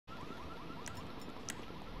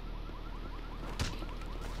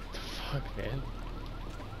fuck, man?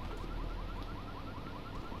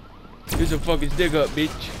 Here's a fucking stick up,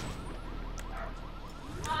 bitch.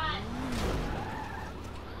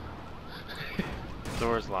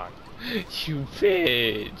 Door's locked. You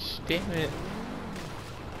bitch. Damn it.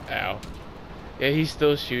 Ow. Yeah, he's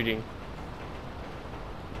still shooting.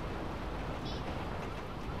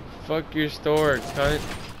 Fuck your store, cunt.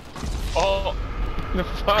 Oh! The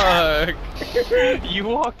fuck? You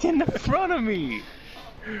walked in the front of me!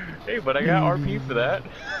 Hey, but I got RP for that.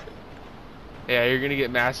 Yeah, you're gonna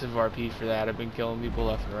get massive RP for that. I've been killing people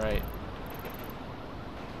left and right.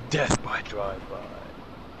 Death by drive-by.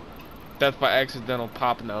 Death by accidental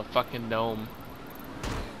pop in the fucking dome.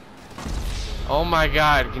 Oh my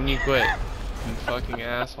god, can you quit? You fucking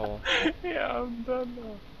asshole. Yeah, I'm done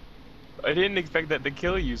now. I didn't expect that to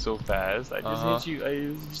kill you so fast. I just hit you.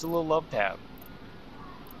 It was just a little love tap.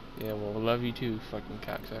 Yeah, well, we love you too, fucking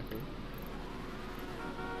cocksucker.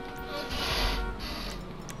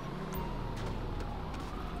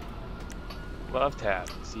 Love tap,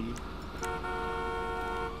 see?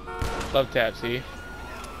 Love tap, see?